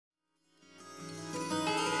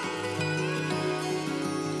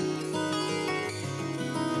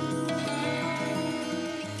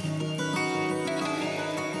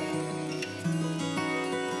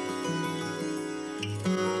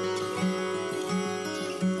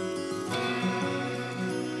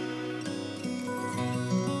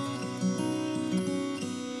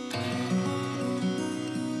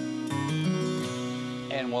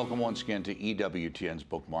welcome once again to EWTN's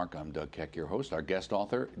Bookmark. I'm Doug Keck, your host. Our guest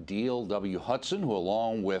author, Diehl W. Hudson, who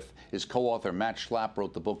along with his co-author Matt Schlapp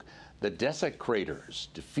wrote the book The Desecrators,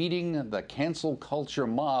 Defeating the Cancel Culture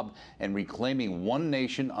Mob and Reclaiming One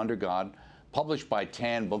Nation Under God, published by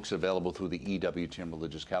Tan Books, available through the EWTN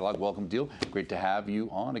Religious Catalog. Welcome, Diehl. Great to have you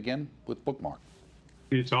on again with Bookmark.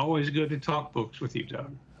 It's always good to talk books with you,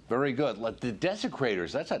 Doug. Very good. The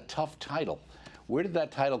Desecrators, that's a tough title. Where did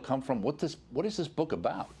that title come from? What is this book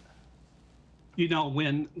about? You know,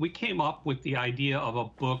 when we came up with the idea of a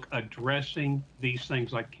book addressing these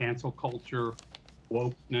things like cancel culture,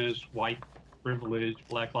 wokeness, white privilege,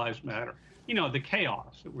 Black Lives Matter, you know, the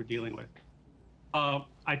chaos that we're dealing with,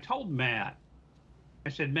 I told Matt, I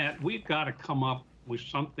said, Matt, we've got to come up with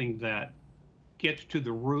something that gets to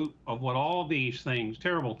the root of what all these things,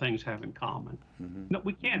 terrible things, have in common. Mm-hmm. No,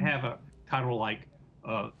 we can't have a title like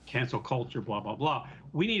cancel culture, blah, blah, blah.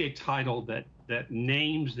 We need a title that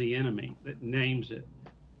names the enemy, that names it.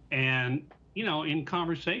 And, you know, in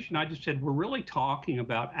conversation, I just said, we're really talking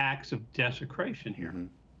about acts of desecration here. Mm-hmm.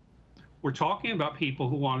 We're talking about people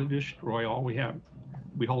who want to destroy all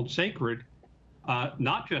we hold sacred,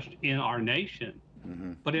 not just in our nation,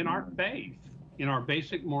 mm-hmm. but in our faith, in our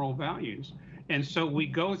basic moral values. And so we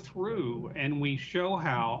go through and we show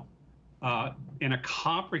how, in a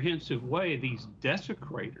comprehensive way, these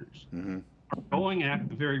desecrators mm-hmm. are going at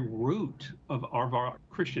the very root of our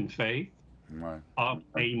Christian faith, right. Of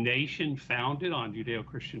a nation founded on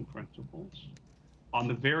Judeo-Christian principles, on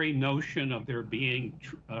the very notion of there being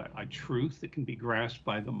a truth that can be grasped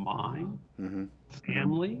by the mind, mm-hmm.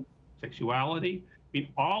 family, sexuality. I mean,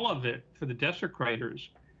 all of it for the desecrators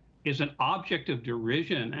is an object of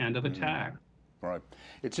derision and of attack. Right.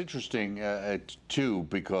 It's interesting, too,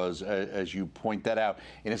 because as you point that out,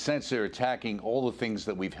 in a sense, they're attacking all the things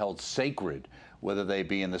that we've held sacred, whether they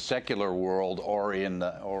be in the secular world or in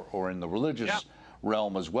the religious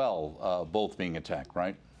realm as well, both being attacked,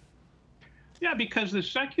 right? Yeah, because the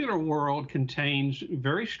secular world contains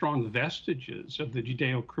very strong vestiges of the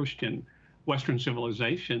Judeo-Christian Western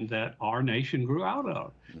civilization that our nation grew out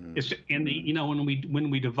of. Mm-hmm. It's in the, you know, when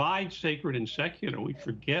we divide sacred and secular, we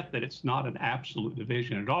forget that it's not an absolute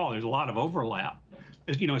division at all. There's a lot of overlap,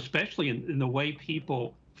 you know, especially in the way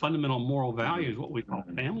people, fundamental moral values, what we call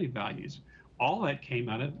family values, all that came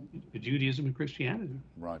out of Judaism and Christianity.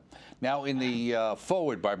 Right. Now, in the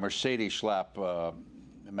foreword by Mercedes Schlapp,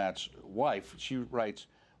 Matt's wife, she writes,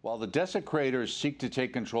 while the desecrators seek to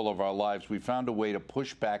take control of our lives, we found a way to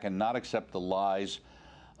push back and not accept the lies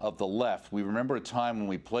of the left. We remember a time when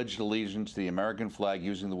we pledged allegiance to the American flag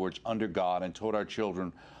using the words under God and taught our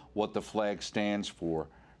children what the flag stands for,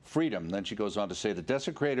 freedom. Then she goes on to say the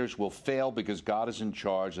desecrators will fail because God is in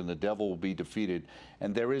charge and the devil will be defeated,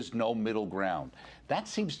 and there is no middle ground. That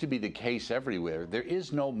seems to be the case everywhere. There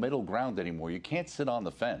is no middle ground anymore. You can't sit on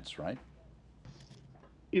the fence, right?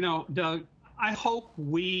 You know, Doug, I hope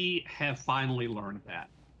we have finally learned that.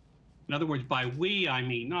 In other words, by we, I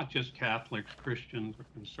mean not just Catholics, Christians, or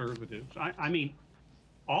conservatives. I mean,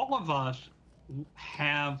 all of us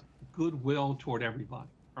have goodwill toward everybody,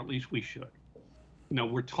 or at least we should. You know,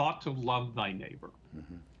 we're taught to love thy neighbor.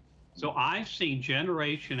 Mm-hmm. So I've seen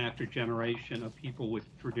generation after generation of people with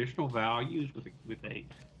traditional values, with a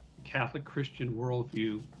Catholic Christian worldview,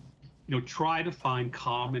 you know, try to find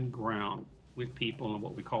common ground with people in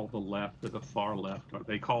what we call the left or the far left, or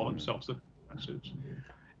they call themselves the progressives.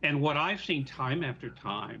 And what I've seen time after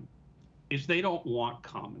time is they don't want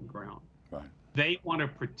common ground. Right. They want to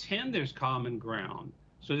pretend there's common ground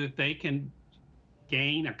so that they can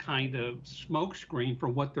gain a kind of smokescreen for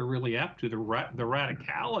what they're really up to, the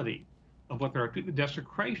radicality of what they're up to, the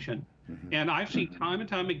desecration. Mm-hmm. And I've seen time and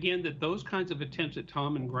time again that those kinds of attempts at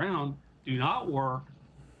common ground do not work,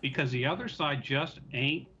 because the other side just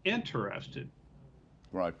ain't interested.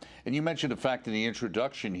 Right. And you mentioned the fact in the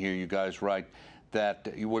introduction here, you guys write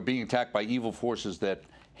that you were being attacked by evil forces that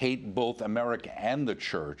hate both America and the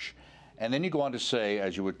church. And then you go on to say,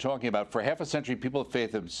 as you were talking about, for half a century, people of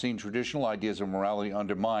faith have seen traditional ideas of morality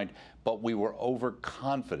undermined, but we were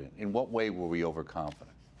overconfident. In what way were we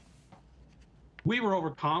overconfident? We were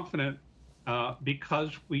overconfident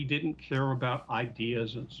because we didn't care about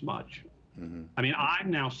ideas as much. Mm-hmm. I mean, I'm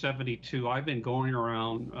now 72. I've been going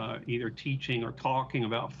around either teaching or talking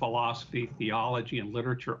about philosophy, theology, and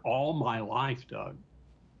literature all my life, Doug,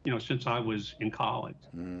 you know, since I was in college.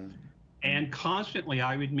 Mm-hmm. And constantly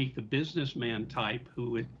I would meet the businessman type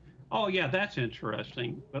who would, oh, yeah, that's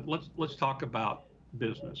interesting, but let's talk about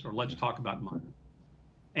business, or let's talk about money.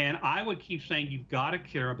 And I would keep saying, you've got to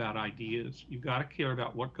care about ideas. You've got to care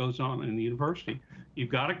about what goes on in the university. You've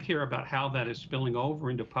got to care about how that is spilling over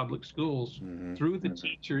into public schools through the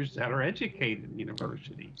teachers that are educated in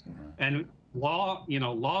universities and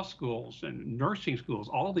law schools and nursing schools,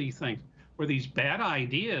 all these things where these bad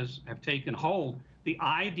ideas have taken hold. The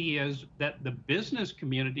ideas that the business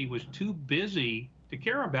community was too busy to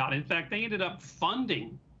care about. In fact, they ended up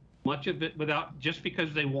funding much of it just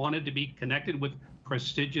because they wanted to be connected with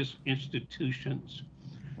prestigious institutions.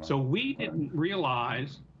 Right. So we didn't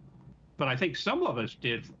realize, but I think some of us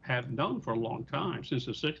have known for a long time, since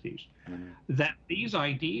the 60s, that these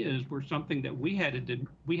ideas were something that we had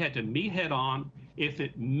to meet head on if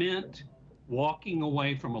it meant walking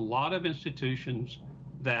away from a lot of institutions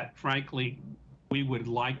that, frankly, we would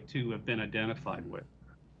like to have been identified with.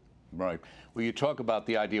 Right. Well, you talk about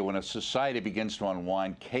the idea when a society begins to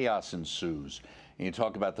unwind, chaos ensues. And you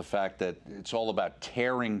talk about the fact that it's all about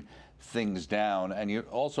tearing things down, and you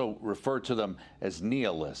also refer to them as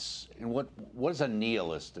nihilists. And what is a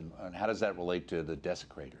nihilist, and how does that relate to the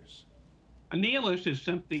Desecrators? A nihilist is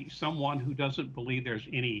simply someone who doesn't believe there's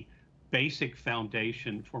any basic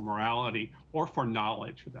foundation for morality or for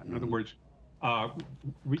knowledge. In other words,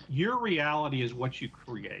 your reality is what you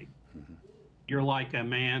create. You're like a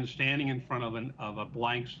man standing in front of a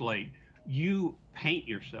blank slate. You paint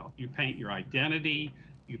yourself. You paint your identity.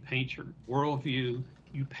 You paint your worldview.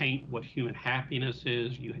 You paint what human happiness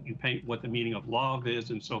is. You paint what the meaning of love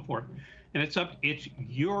is, and so forth. And it's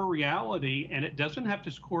your reality, and it doesn't have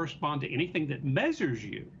to correspond to anything that measures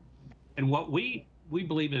you. And what we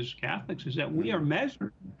believe as Catholics is that we are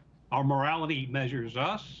measured. Our morality measures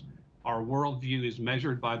us. Our worldview is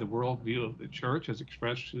measured by the worldview of the church as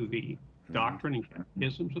expressed through the doctrine and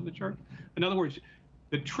catechisms of the church. In other words,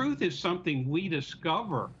 the truth is something we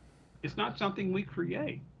discover. It's not something we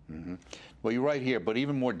create. Well, you're right here, but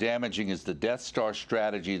even more damaging is the Death Star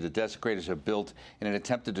strategy the Desecrators have built in an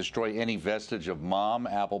attempt to destroy any vestige of mom,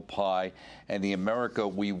 apple pie, and the America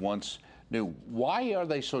we once knew. Why are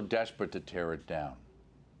they so desperate to tear it down?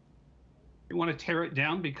 They want to tear it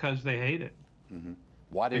down because they hate it.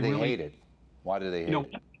 Why do they hate it? Why do they hate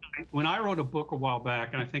it? When I wrote a book a while back,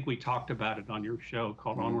 and I think we talked about it on your show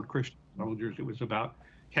called Onward Christian Soldiers, it was about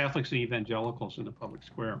Catholics and evangelicals in the public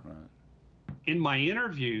square. Right. In my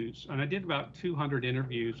interviews, and I did about 200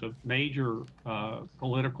 interviews of major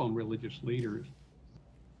political and religious leaders,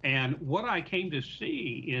 and what I came to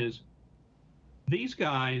see is these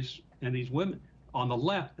guys and these women on the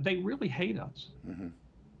left, they really hate us.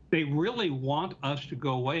 They really want us to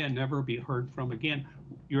go away and never be heard from again.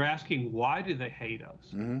 You're asking, why do they hate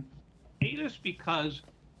us? Hate us because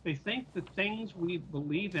they think the things we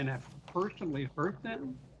believe in have personally hurt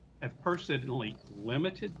them, have personally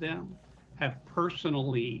limited them, have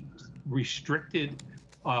personally restricted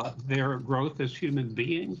their growth as human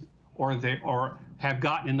beings, or have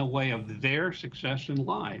gotten in the way of their success in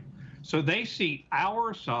life. So they see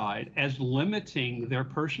our side as limiting their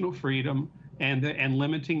personal freedom and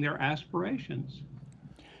limiting their aspirations.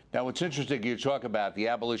 Now, what's interesting, you talk about the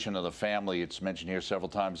abolition of the family. It's mentioned here several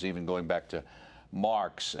times, even going back to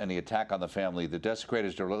Marx and the attack on the family. The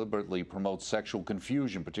Desecrators deliberately promote sexual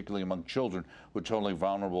confusion, particularly among children who are totally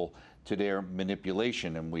vulnerable to their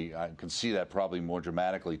manipulation. And I can see that probably more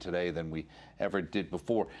dramatically today than we ever did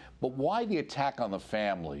before. But why the attack on the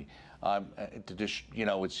family?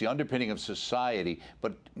 It's the underpinning of society.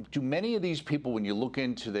 But do many of these people, when you look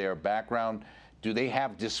into their background, do they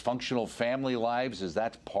have dysfunctional family lives? Is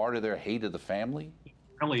that part of their hate of the family?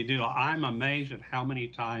 I really do. I'm amazed at how many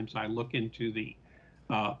times I look into the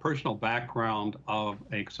personal background of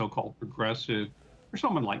a so-called progressive, or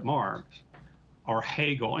someone like Marx or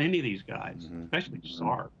Hegel, any of these guys, especially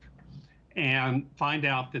Sartre, and find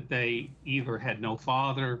out that they either had no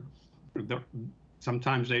father,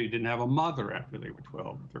 sometimes they didn't have a mother after they were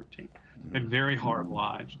 12 or 13. They had very hard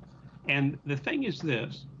lives. And the thing is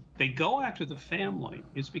this, they go after the family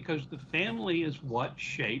is because the family is what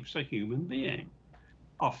shapes a human being.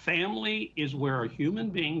 A family is where a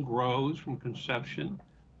human being grows from conception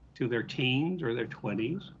to their teens or their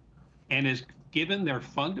 20s and is given their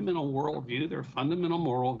fundamental worldview, their fundamental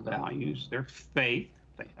moral values, their faith,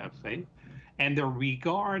 they have faith, and their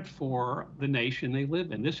regard for the nation they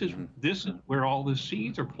live in. This is where all the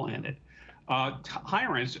seeds are planted.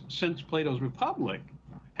 Tyrants, since Plato's Republic,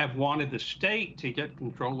 have wanted the state to get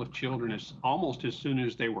control of children almost as soon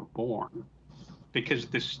as they were born. Because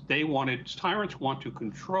tyrants want to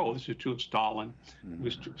control, this is true of Stalin,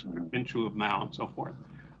 this has been true of Mao and so forth.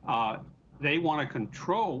 They want to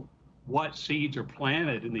control what seeds are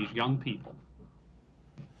planted in these young people.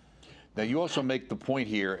 Now, you also make the point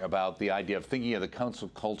here about the idea of thinking of the cancel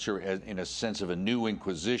culture as, in a sense of a new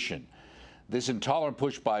inquisition. This intolerant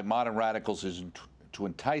push by modern radicals is to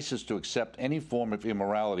entice us to accept any form of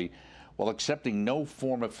immorality while accepting no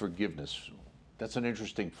form of forgiveness. That's an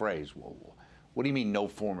interesting phrase. Well, what do you mean, no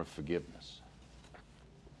form of forgiveness?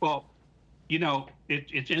 Well, you know,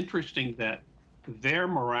 it's interesting that their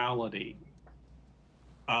morality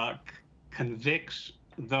convicts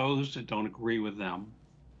those that don't agree with them.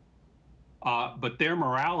 But their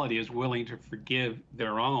morality is willing to forgive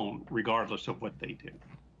their own, regardless of what they do.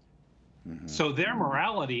 Mm-hmm. So their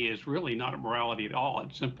morality is really not a morality at all.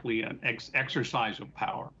 It's simply an exercise of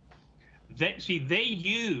power. They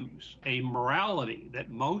use a morality that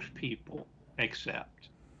most people accept.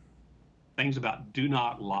 Things about do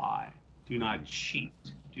not lie, do not cheat,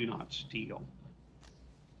 do not steal.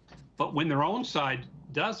 But when their own side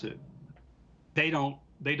does it, they don't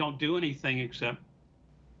do anything except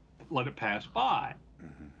let it pass by.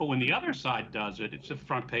 Mm-hmm. But when the other side does it, it's the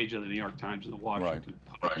front page of the New York Times and the Washington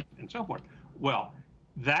Post and so forth. Well,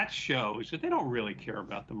 that shows that they don't really care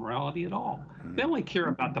about the morality at all. Mm-hmm. They only care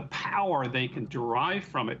about the power they can derive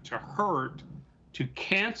from it to hurt, to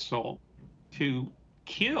cancel, to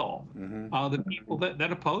kill the people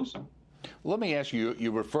that oppose them. Let me ask you,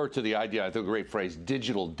 you refer to the idea, I think a great phrase,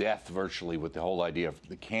 digital death virtually, with the whole idea of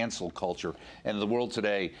the cancel culture. And in the world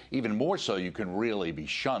today, even more so, you can really be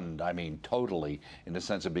shunned, I mean, totally, in the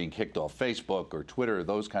sense of being kicked off Facebook or Twitter,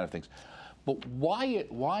 those kind of things. But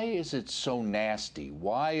why is it so nasty?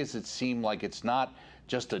 Why does it seem like it's not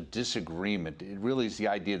just a disagreement? It really is the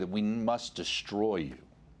idea that we must destroy you.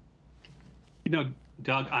 You know,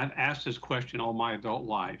 Doug, I've asked this question all my adult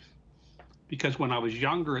life. Because when I was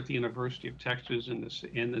younger at the University of Texas in the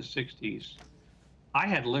 60s, I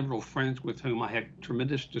had liberal friends with whom I had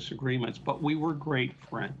tremendous disagreements, but we were great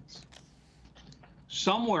friends.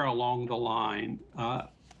 Somewhere along the line,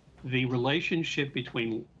 the relationship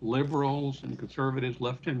between liberals and conservatives,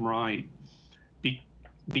 left and right,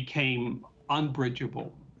 became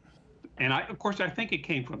unbridgeable. And of course, I think it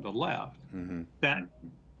came from the left, that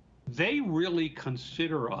they really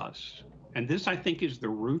consider us, and this, I think, is the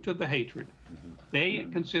root of the hatred. They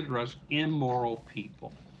consider us immoral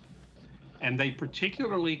people. And they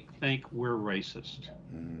particularly think we're racist.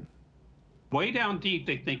 Way down deep,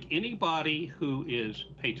 they think anybody who is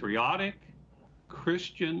patriotic,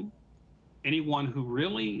 Christian, anyone who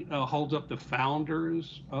really holds up the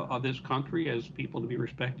founders of this country as people to be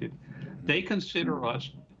respected, they consider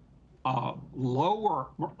us lower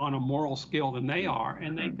on a moral scale than they are,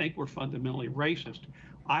 and they think we're fundamentally racist.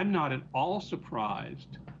 I'm not at all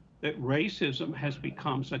surprised that racism has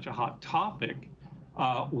become such a hot topic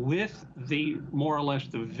with the more or less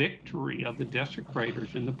the victory of the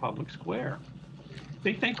Desecrators in the public square.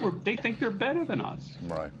 They think they're better than us.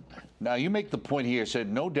 Right. Now, you make the point here, said,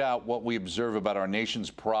 no doubt what we observe about our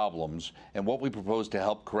nation's problems and what we propose to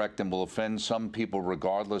help correct them will offend some people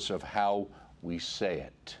regardless of how we say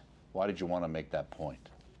it. Why did you want to make that point?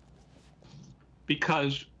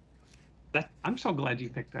 Because I'm so glad you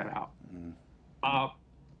picked that out.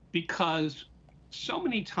 Because so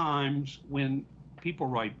many times when people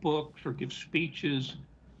write books or give speeches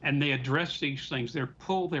and they address these things, they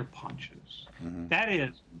pull their punches. That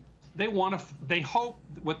is, they hope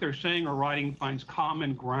what they're saying or writing finds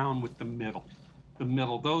common ground with the middle,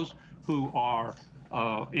 those who are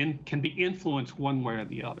can be influenced one way or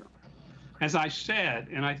the other. As I said,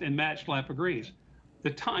 and Matt Schlapp agrees,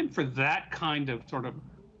 the time for that kind of sort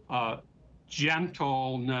of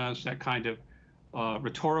gentleness, that kind of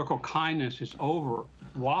rhetorical kindness is over.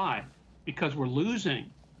 Why? Because we're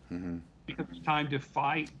losing. Because it's time to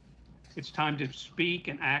fight. It's time to speak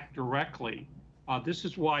and act directly. This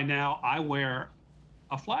is why now I wear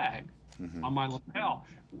a flag on my lapel.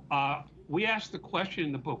 We asked the question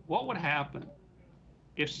in the book, what would happen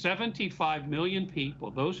if 75 million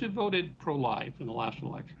people, those who voted pro-life in the last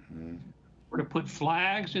election, were to put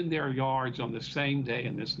flags in their yards on the same day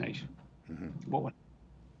in this nation? What would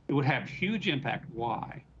it would have huge impact.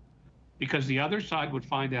 Why? Because the other side would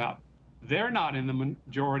find out they're not in the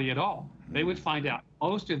majority at all. They would find out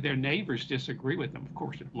most of their neighbors disagree with them, of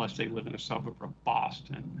course, unless they live in a suburb of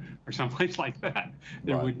Boston or someplace like that.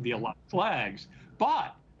 There wouldn't be a lot of flags.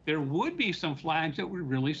 But there would be some flags that would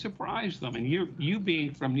really surprise them. And you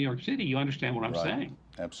being from New York City, you understand what I'm saying.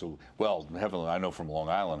 Absolutely. Well, heavily, I know from Long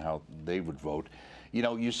Island how they would vote. You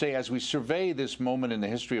know, you say, as we survey this moment in the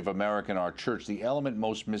history of America and our church, the element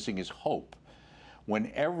most missing is hope. When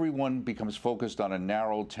everyone becomes focused on a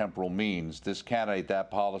narrow temporal means, this candidate, that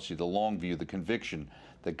policy, the long view, the conviction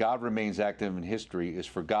that God remains active in history is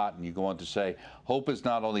forgotten. You go on to say, hope is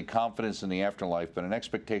not only confidence in the afterlife, but an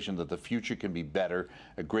expectation that the future can be better,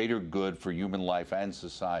 a greater good for human life and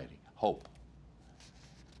society. Hope.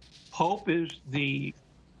 Hope is the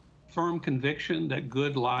firm conviction that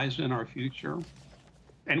good lies in our future.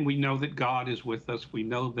 And we know that God is with us. We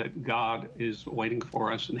know that God is waiting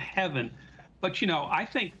for us in heaven. But, you know, I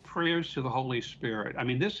think prayers to the Holy Spirit, I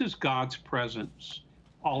mean, this is God's presence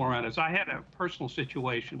all around us. I had a personal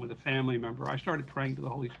situation with a family member. I started praying to the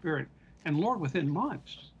Holy Spirit. And Lord, within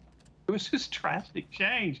months, it was this drastic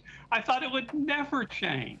change. I thought it would never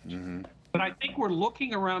change. But I think we're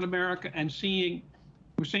looking around America and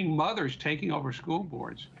we're seeing mothers taking over school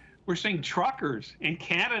boards. We're seeing truckers in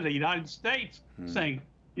Canada, United States, saying,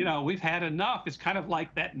 you know, we've had enough. It's kind of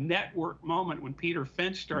like that network moment when Peter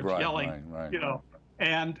Finch starts yelling, you know,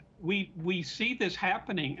 and we see this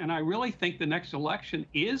happening. And I really think the next election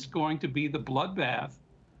is going to be the bloodbath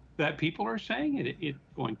that people are saying it's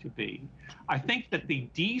going to be. I think that the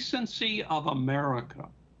decency of America,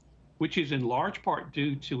 which is in large part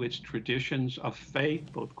due to its traditions of faith,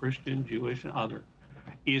 both Christian, Jewish, and other,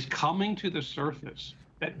 is coming to the surface.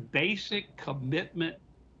 That basic commitment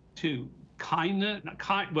to kindness,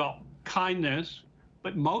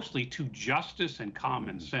 but mostly to justice and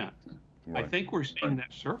common sense. I think we're seeing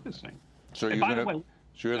that surfacing. So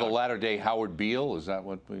you're the latter-day Howard Beale? Is that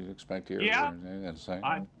what we expect here? Yeah,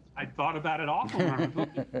 I thought about it often when I was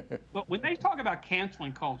looking. But when they talk about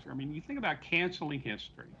canceling culture, I mean, you think about canceling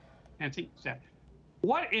history.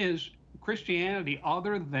 What is Christianity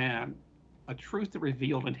other than a truth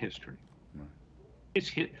revealed in history?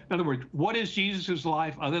 In other words, what is Jesus'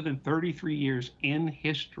 life other than 33 years in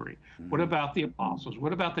history? What about the apostles?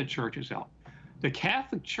 What about the church's help? The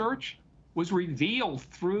Catholic Church was revealed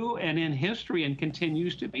through and in history and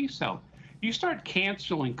continues to be so. You start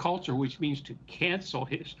canceling culture, which means to cancel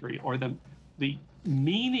history or the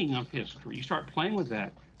meaning of history. You start playing with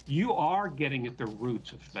that. You are getting at the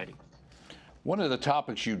roots of faith. One of the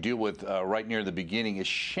topics you deal with right near the beginning is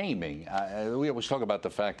shaming. We always talk about the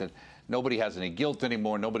fact that nobody has any guilt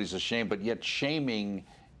anymore, nobody's ashamed, but yet shaming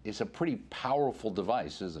is a pretty powerful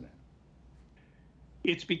device, isn't it?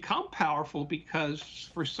 It's become powerful because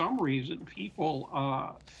for some reason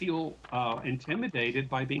people feel intimidated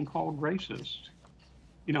by being called racist.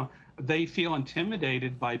 You know, they feel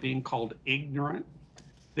intimidated by being called ignorant.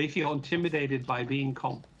 They feel intimidated by being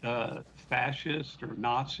called fascist or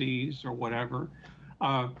Nazis or whatever.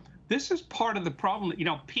 This is part of the problem. You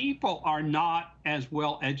know, people are not as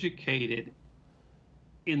well educated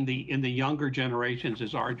in the younger generations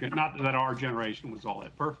as not that our generation was all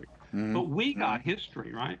that perfect, but we got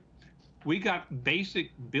history, right? We got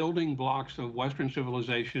basic building blocks of Western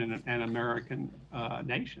civilization and American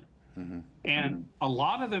nation. And a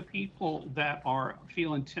lot of the people that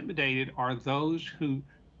feel intimidated are those who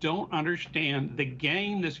don't understand the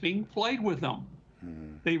game that's being played with them.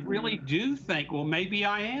 They really do think, well, maybe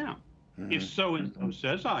I am. If so-and-so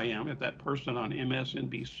says I am, if that person on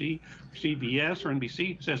MSNBC, CBS, or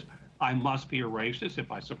NBC says I must be a racist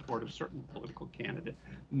if I support a certain political candidate,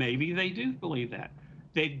 maybe they do believe that.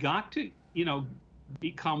 They've got to, you know,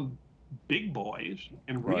 become big boys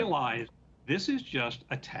and realize this is just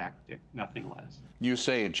a tactic, nothing less. You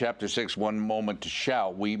say in Chapter 6, one moment to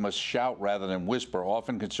shout. We must shout rather than whisper.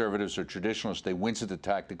 Often conservatives or traditionalists, they wince at the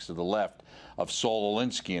tactics of the left, of Saul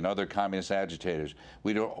Alinsky and other communist agitators.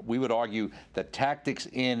 We would argue that tactics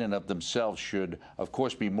in and of themselves should, of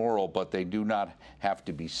course, be moral, but they do not have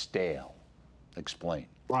to be stale. Explain.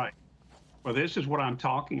 Right. Well, this is what I'm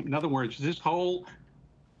talking. In other words, this whole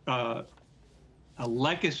a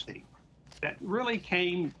legacy that really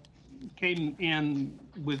came in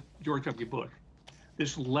with George W. Bush.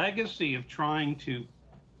 This legacy of trying to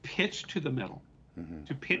pitch to the middle,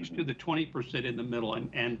 to pitch to the 20% in the middle,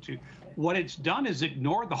 and to what it's done is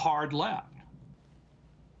ignore the hard left.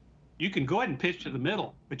 You can go ahead and pitch to the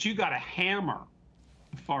middle, but you got to hammer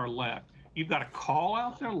the far left. You've got to call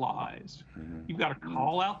out their lies. You've got to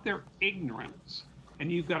call out their ignorance,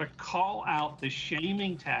 and you've got to call out the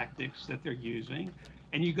shaming tactics that they're using,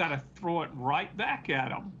 and you've got to throw it right back at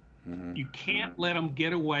them. You can't let them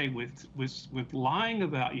get away with lying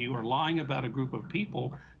about you or lying about a group of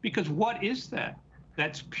people, because what is that?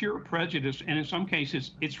 That's pure prejudice, and in some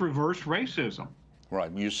cases, it's reverse racism.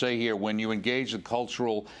 Right. You say here, when you engage the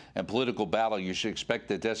cultural and political battle, you should expect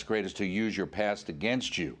the desecrators to use your past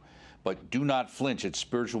against you. But do not flinch. It's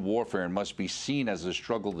spiritual warfare and must be seen as a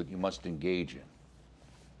struggle that you must engage in.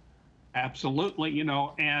 Absolutely, you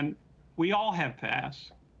know, and we all have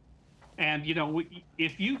pasts. And,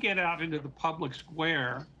 if you get out into the public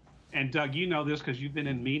square, and Doug, you know this because you've been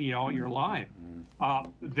in media all your life,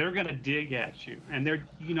 they're going to dig at you. And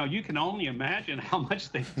you can only imagine how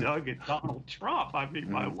much they dug at Donald Trump. I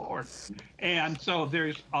mean, my Lord. And so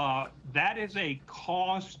that is a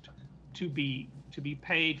cost to be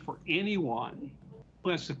paid for anyone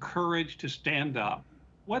who has the courage to stand up,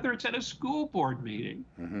 whether it's at a school board meeting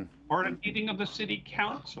or at a meeting of the city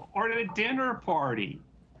council or at a dinner party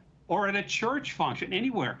or at a church function,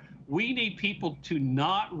 anywhere. We need people to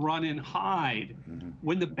not run and hide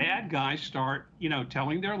when the bad guys start,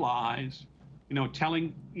 telling their lies,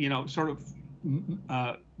 sort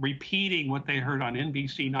of repeating what they heard on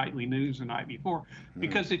NBC Nightly News the night before.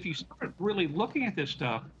 Because if you start really looking at this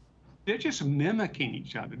stuff, they're just mimicking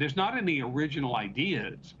each other. There's not any original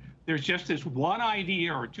ideas. There's just this one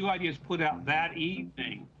idea or two ideas put out that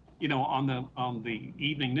evening, on the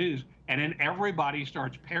evening news, and then everybody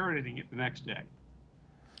starts parroting it the next day.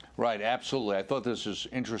 Right, absolutely. I thought this was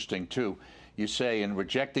interesting, too. You say in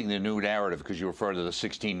rejecting the new narrative, because you refer to the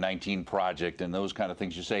 1619 Project and those kind of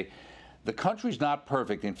things, you say the country's not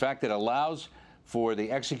perfect. In fact, it allows for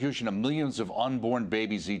the execution of millions of unborn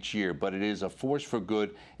babies each year, but it is a force for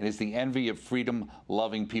good and is the envy of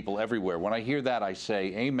freedom-loving people everywhere. When I hear that, I say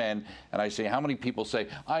amen, and I say, how many people say,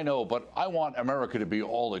 I know, but I want America to be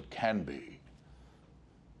all it can be?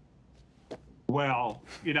 Well,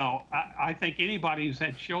 I think anybody who's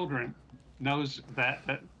had children knows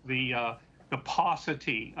that the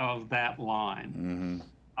paucity of that line,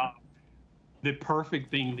 the perfect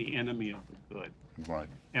being the enemy of the good. Right.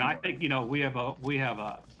 And I think we have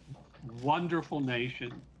a wonderful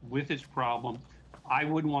nation with its problem. I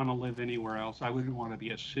wouldn't want to live anywhere else. I wouldn't want to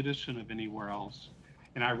be a citizen of anywhere else.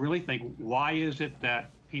 And I really think, why is it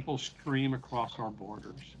that people stream across our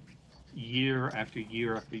borders year after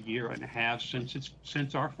year after year, and have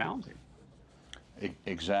since our founding?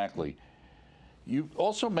 Exactly. You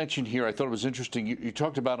also mentioned here, I thought it was interesting, you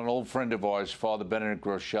talked about an old friend of ours, Father Benedict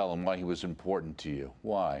Rochelle, and why he was important to you.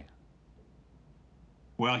 Why?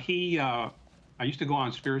 Well, I used to go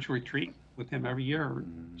on spiritual retreat with him every year,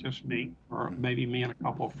 just me, or maybe me and a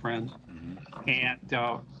couple of friends. And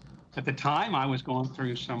at the time, I was going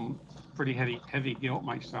through some pretty heavy guilt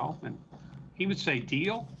myself, and he would say,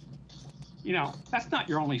 Deal, that's not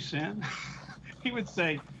your only sin. He would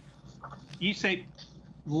say,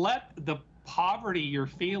 let the poverty you're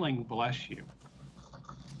feeling bless you.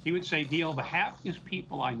 He would say, Deal, the happiest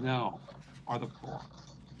people I know are the poor.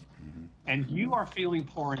 And you are feeling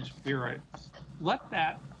poor in spirit. Let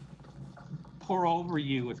that pour over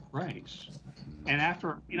you with grace. And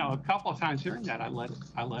after, a couple of times hearing that, I let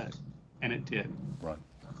it, and it did. Right.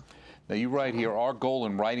 Now, you write here, our goal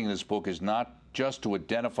in writing this book is not just to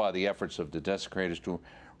identify the efforts of the desecrators to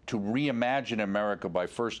reimagine America by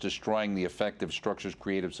first destroying the effective structures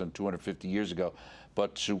created some 250 years ago,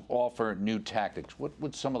 but to offer new tactics. What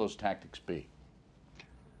would some of those tactics be?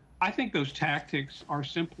 I think those tactics are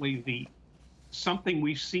simply something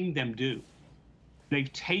we've seen them do.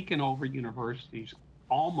 They've taken over universities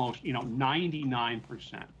almost,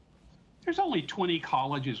 99%. There's only 20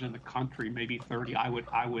 colleges in the country, maybe 30. I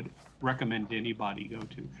would recommend anybody go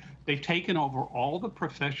to. They've taken over all the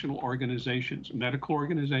professional organizations, medical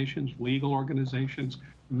organizations, legal organizations,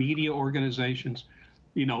 media organizations,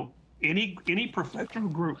 any professional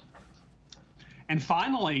group. And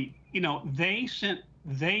finally,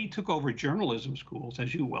 they took over journalism schools,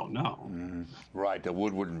 as you well know. Right, the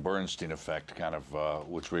Woodward and Bernstein effect, kind of,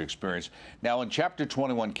 which we experienced. Now, in Chapter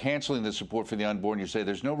 21, canceling the support for the unborn, you say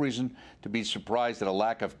there's no reason to be surprised at a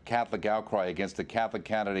lack of Catholic outcry against the Catholic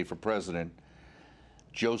candidate for president,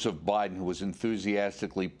 Joseph Biden, who was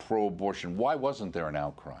enthusiastically pro-abortion. Why wasn't there an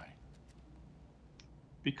outcry?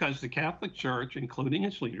 Because the Catholic Church, including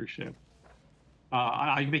its leadership,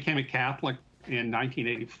 I became a Catholic in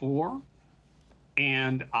 1984.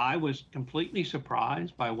 And I was completely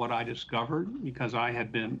surprised by what I discovered, because I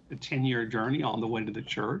had been a 10-year journey on the way to the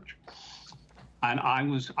church. And I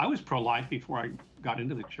was pro-life before I got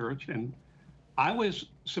into the church. And I was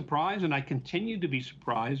surprised, and I continue to be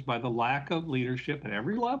surprised by the lack of leadership at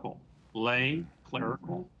every level, lay,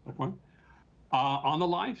 clerical, on the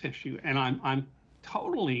life issue. And I'm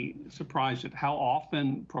totally surprised at how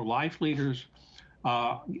often pro-life leaders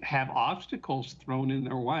have obstacles thrown in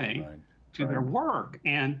their way. Right. To their work.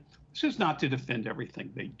 And this is not to defend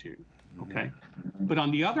everything they do, okay? But on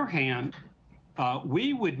the other hand,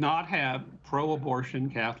 we would not have pro-abortion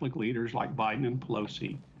Catholic leaders like Biden and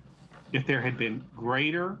Pelosi if there had been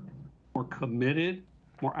greater, more committed,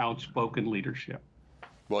 more outspoken leadership.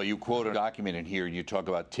 Well, you quote a document in here. You talk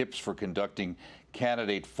about tips for conducting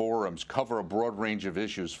candidate forums, cover a broad range of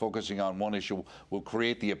issues. Focusing on one issue will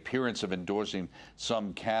create the appearance of endorsing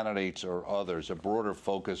some candidates or others. A broader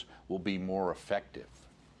focus will be more effective.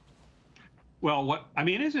 Well,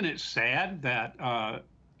 isn't it sad that I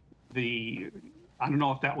don't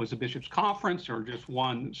know if that was a bishops' conference or just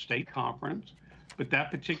one state conference, but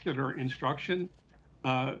that particular instruction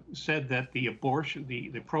said that the abortion,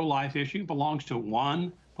 the pro-life issue belongs to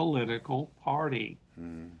one political party.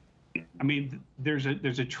 I mean, there's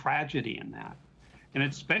a tragedy in that. And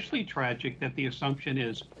it's especially tragic that the assumption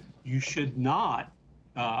is you should not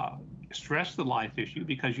stress the life issue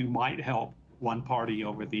because you might help one party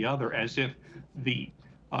over the other, as if the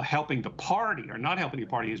helping the party or not helping the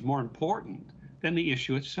party is more important than the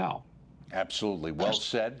issue itself. Absolutely. Well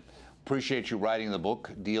said. Appreciate you writing the book.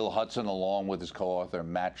 Diehl Hudson, along with his co-author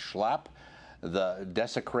Matt Schlapp, The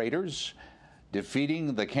Desecrators,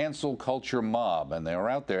 Defeating the Cancel Culture Mob. And they're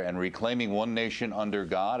out there and reclaiming one nation under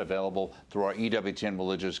God, available through our EWTN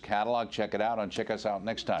Religious Catalog. Check it out and check us out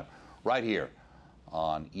next time, right here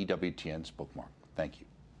on EWTN's Bookmark. Thank you.